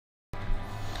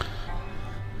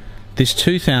This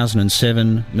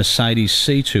 2007 Mercedes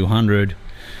C200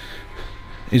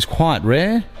 is quite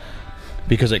rare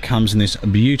because it comes in this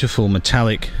beautiful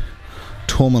metallic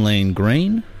tourmaline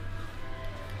green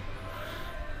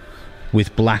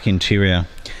with black interior.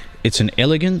 It's an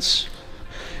Elegance.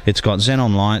 It's got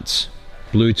xenon lights,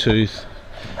 Bluetooth,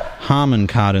 Harman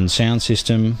Kardon sound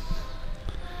system,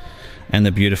 and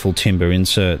the beautiful timber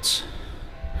inserts.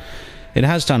 It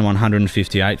has done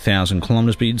 158,000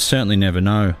 kilometres, but you'd certainly never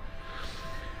know.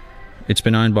 It's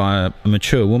been owned by a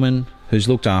mature woman who's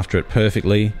looked after it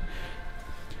perfectly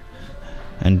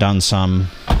and done some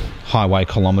highway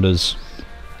kilometres.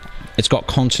 It's got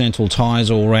Continental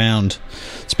tyres all round.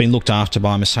 It's been looked after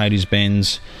by a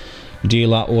Mercedes-Benz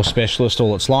dealer or specialist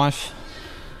all its life.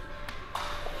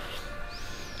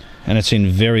 And it's in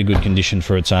very good condition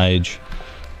for its age.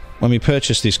 When we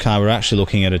purchased this car, we were actually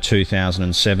looking at a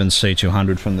 2007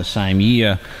 C200 from the same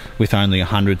year with only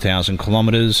 100,000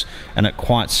 kilometres, and it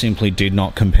quite simply did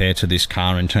not compare to this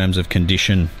car in terms of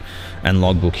condition and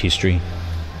logbook history.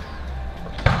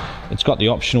 It's got the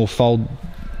optional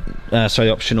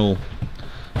optional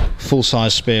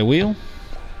full-size spare wheel.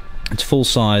 It's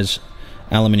full-size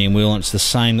aluminium wheel, and it's the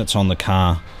same that's on the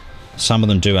car. Some of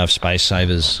them do have space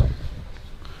savers.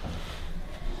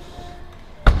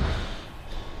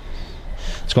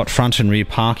 It's got front and rear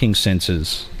parking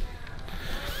sensors,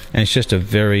 and it's just a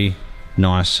very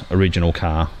nice original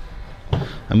car.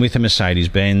 And with a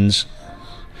Mercedes-Benz,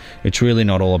 it's really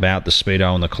not all about the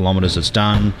speedo and the kilometres it's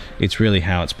done, it's really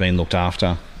how it's been looked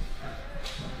after.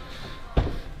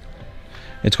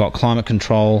 It's got climate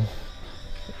control,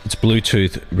 it's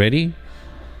Bluetooth ready,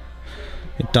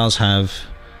 it does have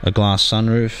a glass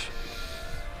sunroof,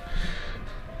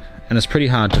 and it's pretty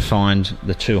hard to find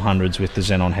the 200s with the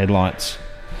xenon headlights.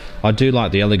 I do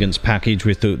like the Elegance package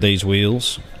with these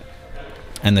wheels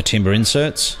and the timber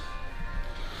inserts,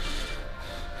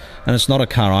 and it's not a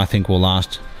car I think will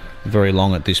last very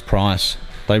long at this price.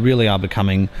 They really are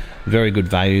becoming very good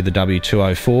value, the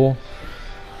W204,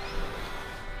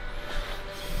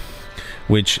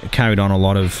 which carried on a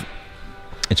lot of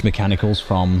its mechanicals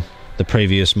from the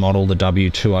previous model, the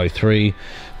W203,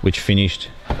 which finished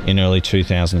in early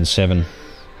 2007.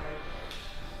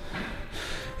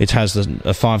 It has a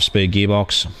 5-speed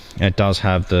gearbox, and it does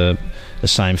have the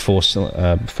same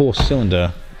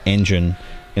four-cylinder engine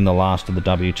in the last of the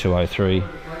W203,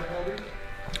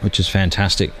 which is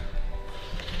fantastic.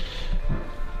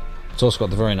 It's also got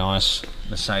the very nice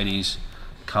Mercedes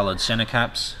coloured centre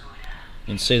caps.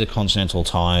 You can see the Continental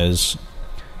tyres.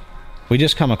 We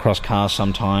just come across cars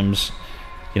sometimes,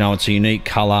 you know, it's a unique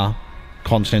colour,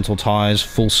 Continental tyres,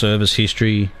 full service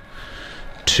history,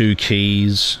 2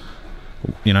 keys,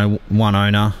 you know, 1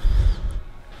 owner,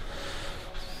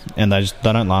 and they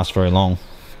don't last very long.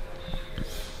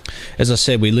 As I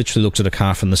said, we literally looked at a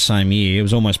car from the same year. It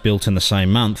was almost built in the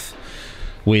same month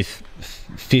with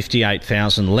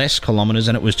 58,000 less kilometres,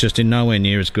 and it was just in nowhere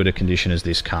near as good a condition as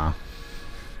this car.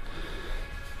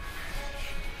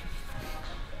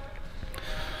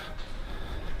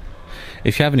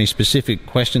 If you have any specific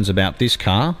questions about this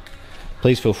car,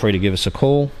 please feel free to give us a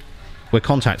call. We're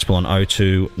contactable on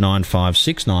 02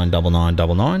 9569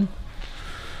 9999.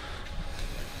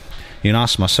 You can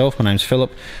ask myself, my name's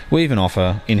Philip. We even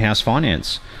offer in-house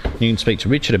finance. You can speak to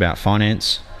Richard about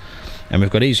finance, and we've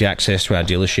got easy access to our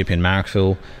dealership in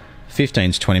Marrickville,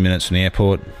 15 to 20 minutes from the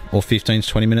airport, or 15 to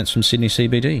 20 minutes from Sydney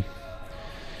CBD.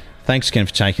 Thanks again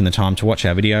for taking the time to watch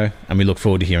our video, and we look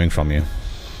forward to hearing from you.